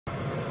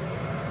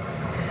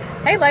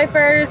Hey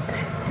lifers,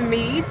 it's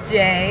me,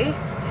 Jay.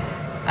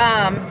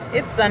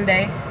 It's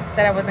Sunday.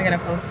 Said I wasn't gonna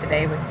post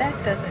today, but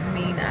that doesn't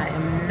mean I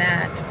am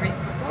not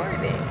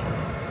recording.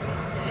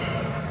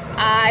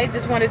 I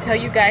just want to tell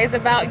you guys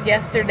about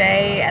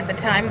yesterday at the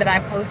time that I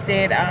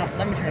posted.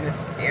 Let me turn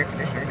this air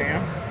conditioner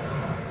down.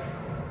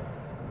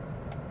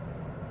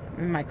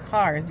 I'm in my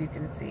car, as you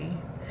can see.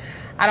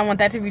 I don't want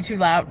that to be too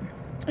loud.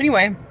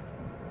 Anyway,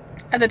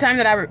 at the time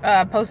that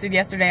I posted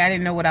yesterday, I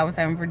didn't know what I was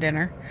having for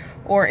dinner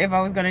or if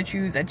I was going to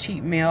choose a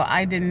cheat meal.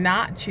 I did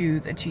not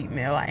choose a cheat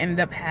meal. I ended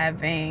up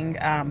having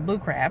blue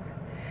crab,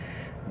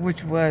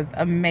 which was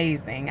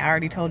amazing. I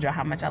already told y'all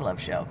how much I love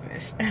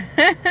shellfish.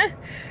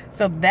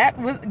 So that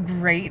was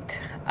great.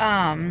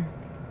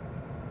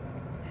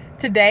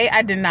 Today,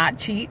 I did not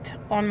cheat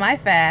on my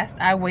fast.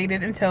 I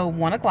waited until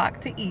 1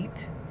 o'clock to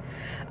eat.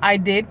 I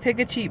did pick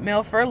a cheat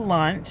meal for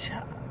lunch.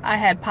 I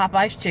had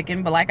Popeye's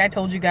chicken, but like I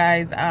told you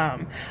guys,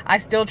 I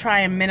still try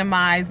and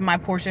minimize my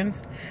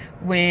portions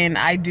when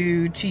I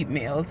do cheat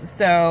meals.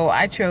 So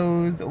I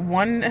chose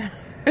one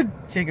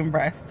chicken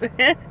breast.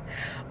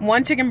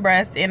 One chicken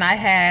breast, and I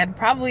had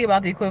probably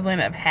about the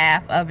equivalent of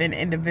half of an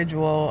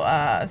individual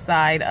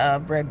side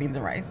of red beans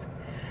and rice.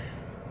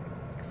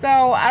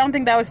 So I don't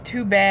think that was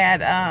too bad,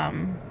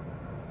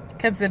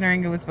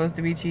 considering it was supposed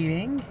to be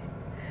cheating.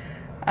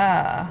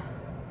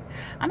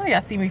 I know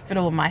y'all see me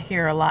fiddle with my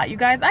hair a lot. You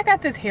guys, I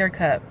got this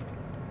haircut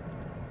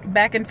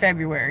back in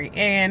February,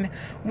 and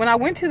when I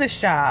went to the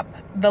shop,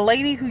 the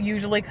lady who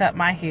usually cut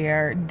my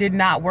hair did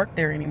not work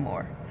there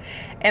anymore.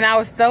 And I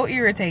was so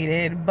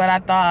irritated, but I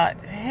thought,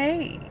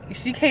 hey,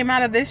 she came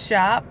out of this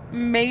shop.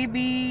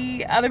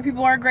 Maybe other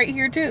people are great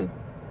here too.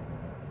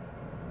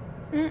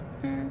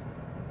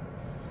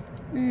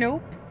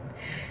 Nope.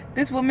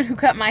 This woman who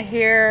cut my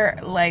hair,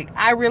 like,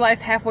 I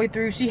realized halfway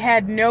through she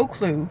had no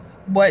clue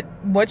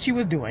what she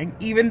was doing,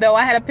 even though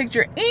I had a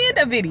picture and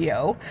a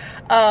video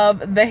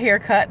of the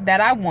haircut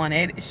that I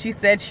wanted. She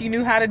said she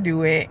knew how to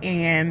do it,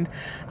 and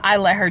I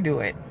let her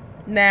do it.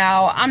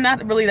 Now, I'm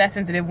not really that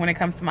sensitive when it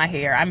comes to my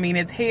hair. I mean,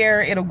 it's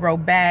hair, it'll grow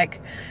back.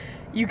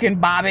 You can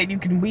bob it, you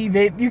can weave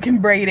it, you can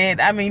braid it.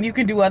 I mean, you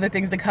can do other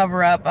things to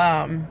cover up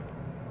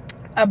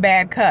a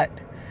bad cut.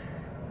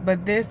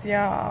 But this,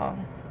 y'all,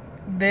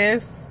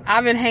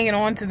 I've been hanging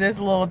on to this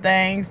little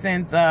thing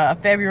since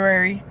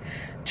February,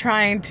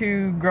 trying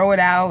to grow it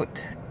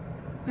out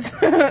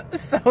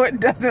so it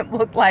doesn't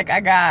look like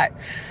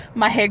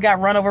my head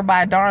got run over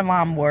by a darn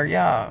lawnmower,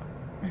 y'all.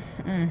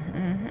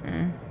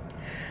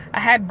 I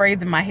had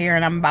braids in my hair,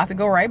 and I'm about to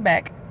go right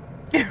back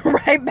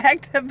right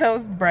back to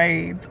those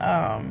braids.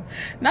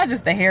 Not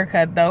just the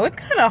haircut though. It's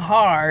kind of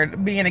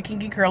hard being a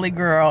kinky curly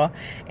girl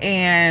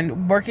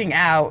and working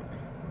out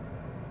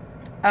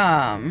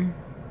and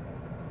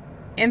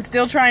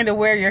still trying to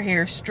wear your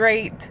hair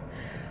straight.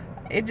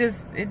 It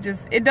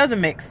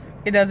doesn't mix.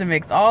 It doesn't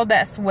mix. All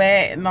that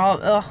sweat and all,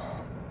 ugh.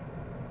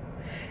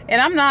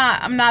 And I'm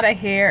not a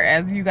hair,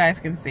 as you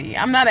guys can see,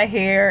 I'm not a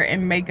hair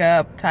and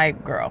makeup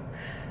type girl.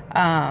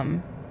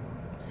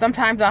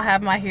 Sometimes I'll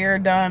have my hair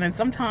done, and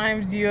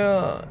sometimes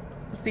you'll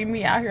see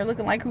me out here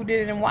looking like who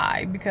did it and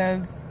why,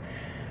 because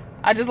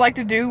I just like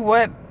to do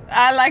what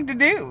I like to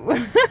do.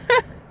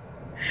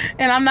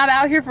 And I'm not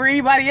out here for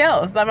anybody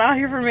else. I'm out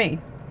here for me.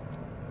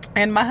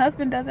 And my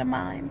husband doesn't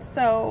mind,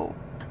 so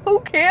who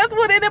cares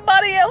what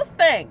anybody else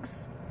thinks?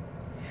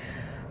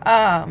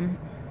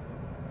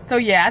 So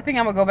yeah, I think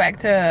I'm gonna go back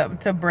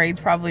to braids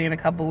probably in a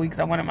couple weeks.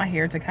 I wanted my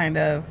hair to kind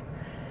of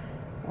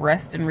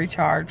rest and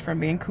recharge from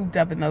being cooped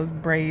up in those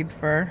braids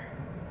for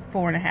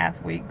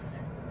 4.5 weeks.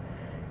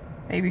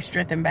 Maybe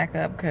strengthen back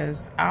up,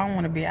 because I don't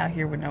want to be out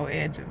here with no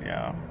edges,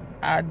 y'all.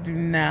 I do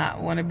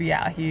not want to be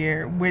out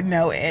here with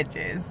no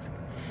edges.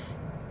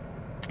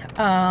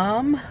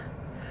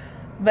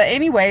 But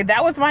anyway,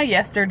 that was my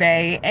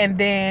yesterday. And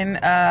then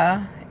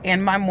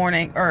in my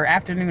morning or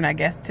afternoon, I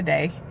guess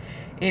today,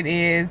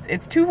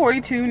 it's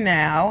 2:42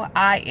 now.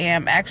 I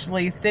am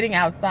actually sitting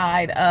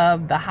outside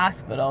of the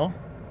hospital.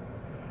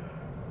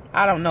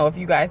 I don't know if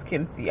you guys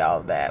can see all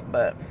of that,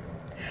 but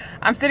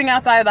I'm sitting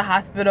outside of the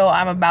hospital.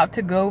 I'm about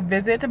to go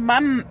visit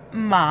my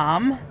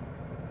mom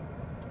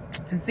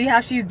and see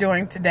how she's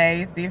doing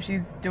today, see if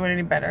she's doing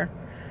any better.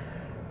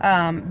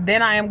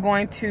 Then I am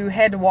going to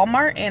head to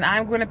Walmart, and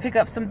I'm going to pick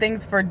up some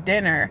things for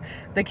dinner.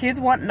 The kids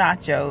want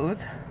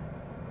nachos.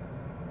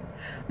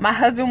 My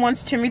husband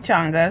wants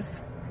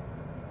chimichangas.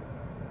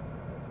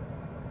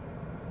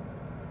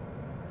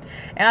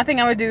 And I think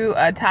I'm going to do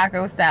a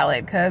taco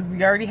salad, because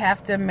we already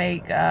have to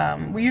make,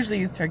 we usually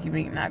use turkey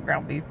meat, not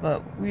ground beef,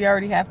 but we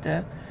already have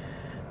to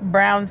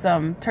brown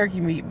some turkey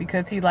meat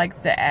because he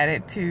likes to add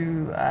it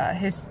to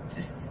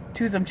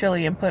some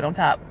chili and put on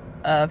top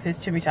of his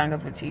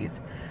chimichangas with cheese.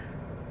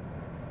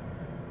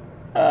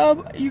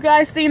 You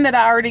guys seen that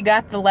I already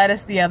got the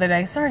lettuce the other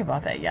day. Sorry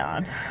about that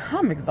yawn.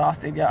 I'm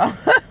exhausted, y'all.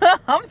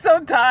 I'm so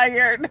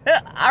tired.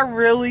 I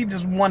really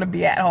just want to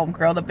be at home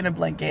curled up in a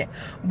blanket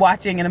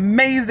watching an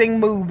amazing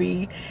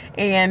movie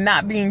and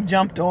not being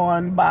jumped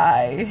on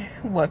by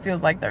what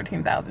feels like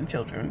 13,000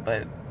 children,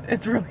 but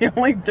it's really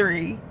only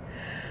 3.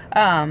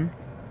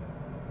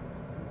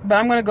 But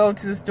I'm gonna go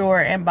to the store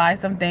and buy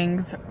some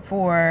things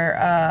for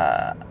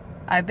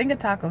I think a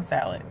taco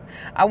salad.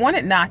 I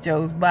wanted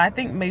nachos, but I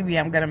think maybe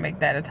I'm gonna make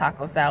that a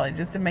taco salad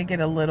just to make it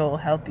a little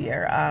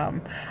healthier.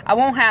 I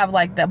won't have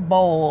like the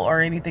bowl or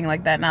anything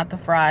like that, not the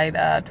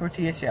fried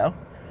tortilla shell.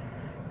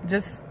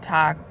 Just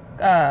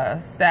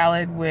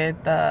salad with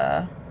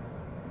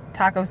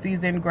taco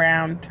seasoned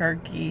ground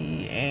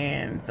turkey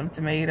and some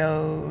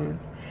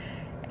tomatoes,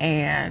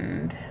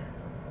 and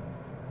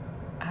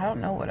I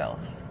don't know what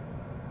else.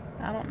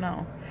 I don't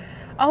know.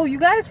 Oh, you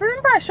guys,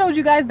 remember I showed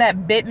you guys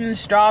that bitten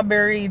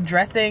strawberry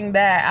dressing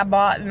that I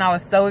bought, and I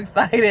was so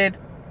excited.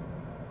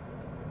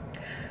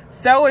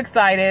 So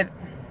excited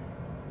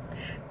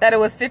that it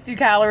was 50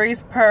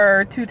 calories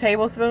per 2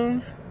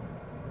 tablespoons.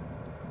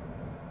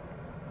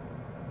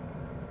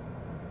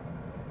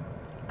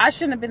 I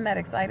shouldn't have been that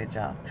excited,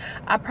 y'all.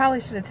 I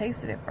probably should have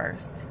tasted it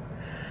first.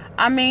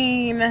 I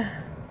mean,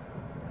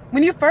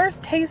 when you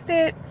first taste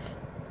it,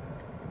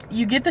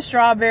 you get the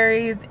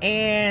strawberries,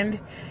 and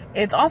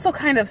it's also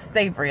kind of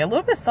savory, a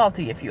little bit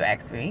salty if you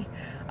ask me,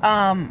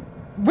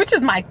 which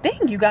is my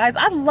thing, you guys.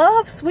 I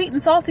love sweet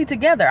and salty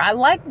together. I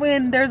like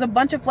when there's a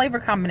bunch of flavor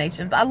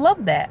combinations. I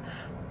love that.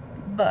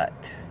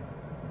 But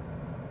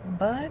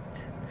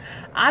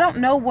I don't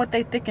know what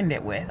they thickened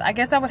it with. I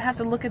guess I would have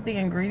to look at the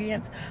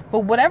ingredients,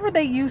 but whatever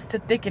they used to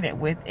thicken it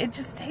with, it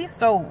just tastes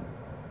so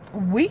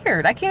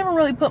weird. I can't even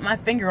really put my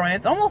finger on it.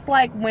 It's almost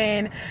like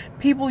when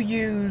people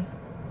use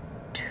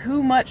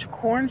too much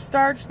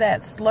cornstarch,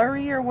 that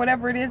slurry or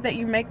whatever it is that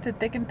you make to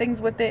thicken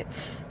things with it,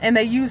 and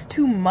they use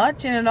too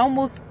much, and it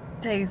almost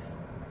tastes,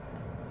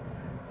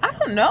 I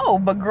don't know,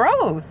 but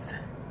gross.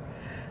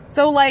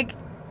 So like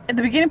at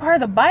the beginning part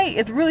of the bite,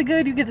 it's really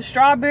good. You get the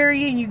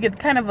strawberry and you get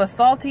kind of a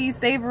salty,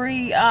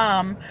 savory,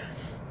 I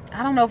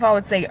don't know if I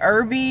would say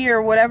herby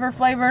or whatever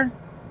flavor,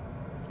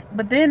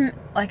 but then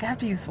like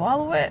after you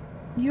swallow it,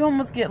 you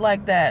almost get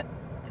like that,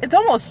 it's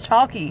almost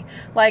chalky,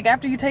 like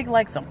after you take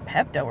like some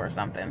Pepto or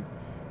something.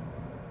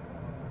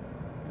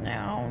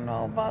 I don't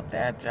know about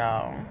that,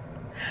 y'all.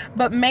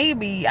 But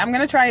maybe I'm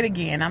gonna try it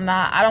again.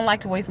 I don't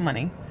like to waste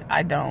money.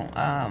 I don't.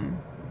 I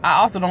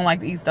also don't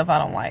like to eat stuff I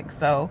don't like.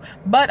 So,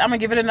 but I'm gonna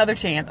give it another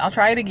chance. I'll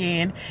try it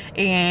again,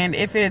 and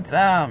if it's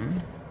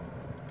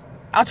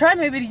I'll try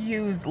maybe to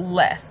use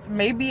less.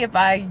 Maybe if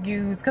I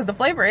use, because the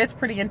flavor is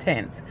pretty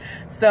intense,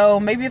 so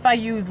maybe if I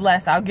use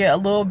less, I'll get a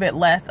little bit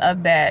less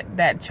of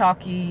that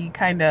chalky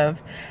kind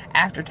of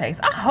aftertaste.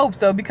 I hope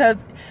so,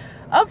 because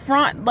up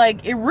front,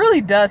 like, it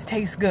really does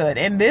taste good,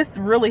 and this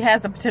really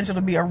has the potential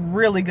to be a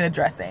really good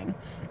dressing,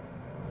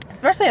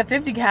 especially at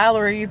 50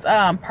 calories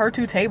per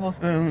 2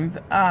 tablespoons.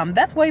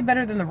 That's way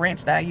better than the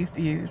ranch that I used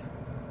to use,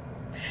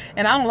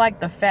 and I don't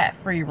like the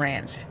fat-free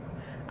ranch.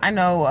 I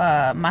know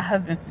my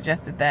husband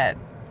suggested that,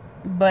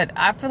 but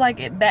I feel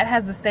like that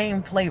has the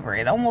same flavor.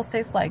 It almost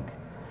tastes like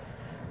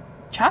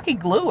chalky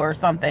glue or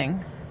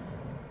something.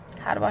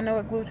 How do I know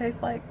what glue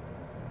tastes like?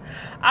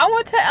 I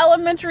went to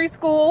elementary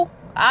school.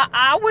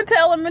 I went to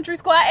elementary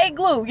school. I ate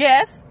glue.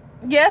 Yes,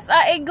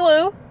 I ate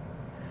glue.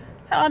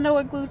 That's how I know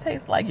what glue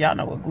tastes like. Y'all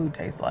know what glue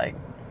tastes like.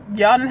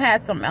 Y'all done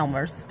had some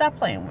Elmer's. Stop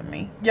playing with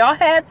me. Y'all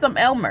had some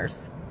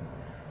Elmer's.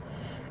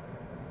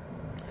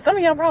 Some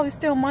of y'all probably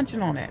still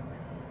munching on it.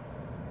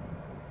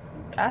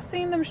 I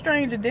seen them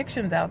strange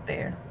addictions out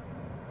there.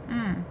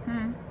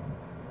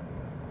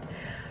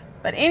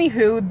 But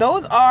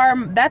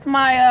anywho, that's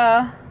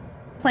my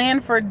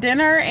plan for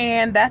dinner,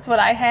 and that's what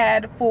I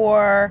had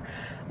for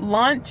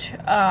lunch.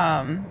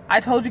 I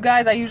told you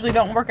guys I usually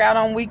don't work out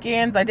on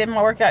weekends. I did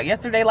my workout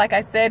yesterday, like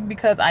I said,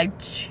 because I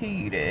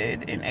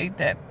cheated and ate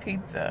that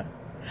pizza.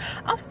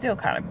 I'm still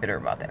kind of bitter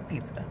about that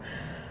pizza,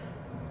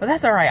 but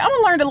that's all right. I'm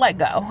gonna learn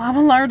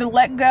to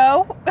let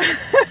go.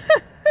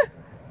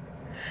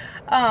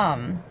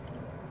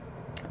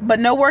 But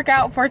no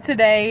workout for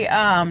today.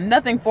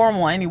 Nothing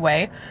formal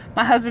anyway.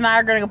 My husband and I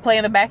are gonna go play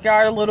in the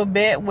backyard a little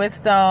bit with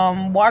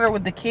some water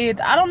with the kids.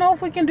 I don't know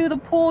if we can do the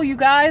pool, you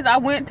guys. I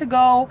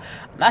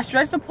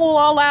stretched the pool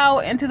all out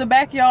into the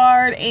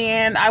backyard,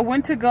 and I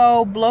went to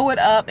go blow it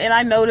up, and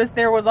I noticed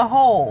there was a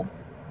hole.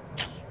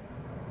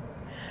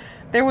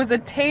 There was a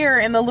tear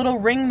in the little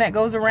ring that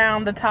goes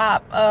around the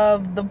top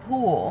of the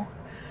pool.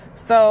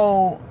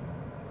 So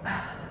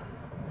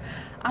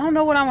I don't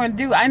know what I'm going to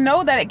do. I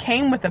know that it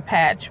came with a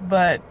patch,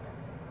 but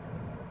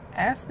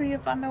ask me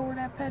if I know where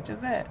that patch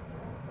is at.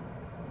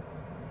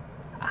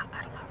 I don't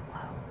have a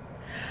clue.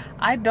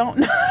 I don't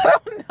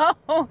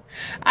know.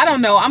 I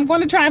don't know. I'm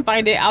going to try and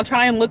find it. I'll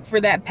try and look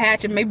for that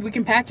patch, and maybe we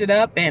can patch it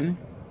up and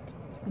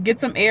get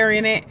some air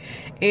in it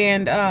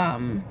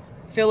and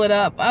fill it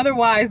up.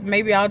 Otherwise,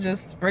 maybe I'll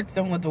just spritz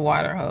them with the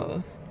water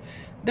hose.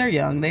 They're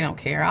young, they don't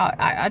care.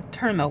 I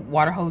turn the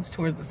water hose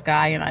towards the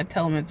sky, and I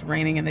tell them it's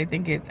raining, and they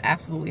think it's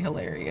absolutely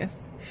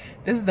hilarious.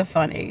 This is the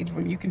fun age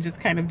when you can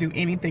just kind of do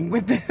anything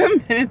with them,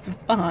 and it's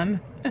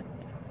fun.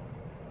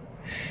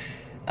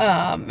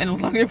 And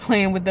as long as you're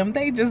playing with them,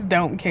 they just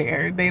don't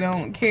care. They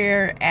don't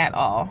care at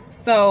all.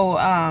 So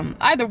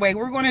either way,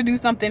 we're going to do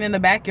something in the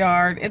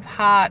backyard. It's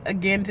hot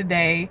again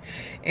today.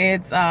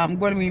 It's going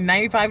to be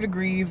 95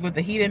 degrees with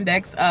a heat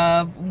index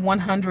of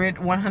 100,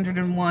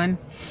 101.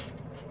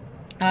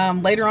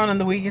 Later on in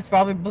the week, it's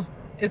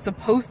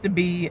supposed to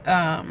be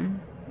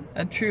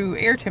a true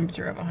air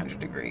temperature of 100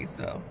 degrees.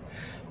 So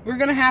we're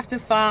gonna have to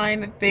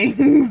find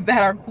things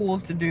that are cool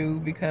to do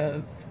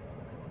because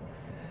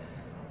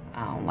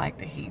I don't like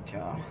the heat,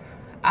 y'all.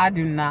 I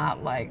do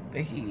not like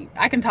the heat.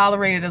 I can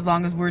tolerate it as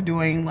long as we're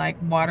doing like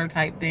water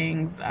type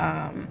things,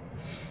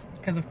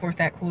 because of course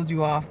that cools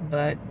you off,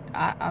 but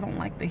I don't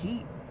like the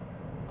heat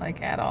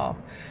like at all.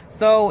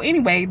 So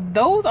anyway,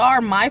 those are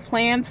my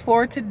plans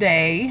for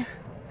today.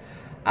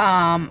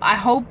 I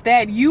hope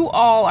that you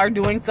all are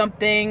doing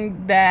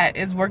something that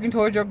is working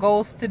towards your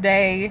goals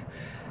today.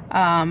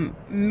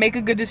 Make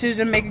a good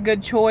decision, make a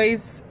good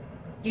choice.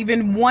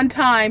 Even one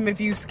time, if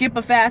you skip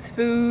a fast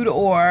food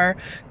or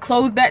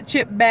close that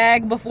chip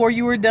bag before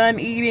you were done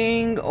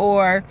eating,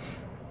 or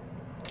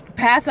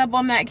pass up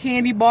on that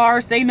candy bar,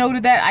 say no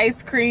to that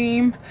ice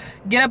cream,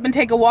 get up and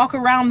take a walk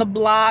around the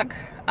block,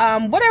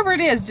 whatever it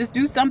is, just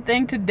do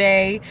something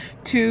today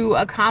to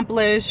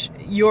accomplish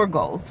your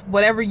goals,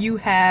 whatever you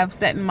have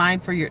set in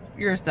mind for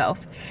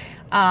yourself.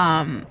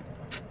 I'm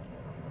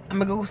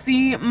gonna go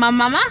see my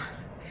mama,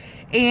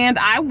 and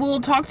I will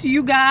talk to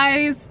you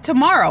guys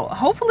tomorrow.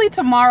 Hopefully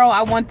tomorrow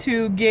I want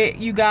to get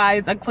you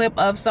guys a clip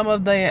of some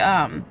of the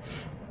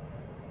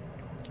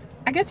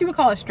I guess you would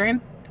call it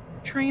strength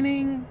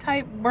training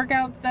type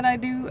workouts that I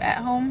do at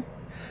home.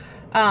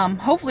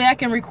 Hopefully I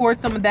can record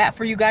some of that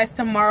for you guys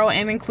tomorrow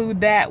and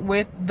include that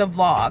with the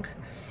vlog.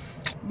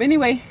 But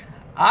anyway,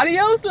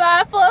 adios,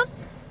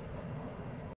 lifers.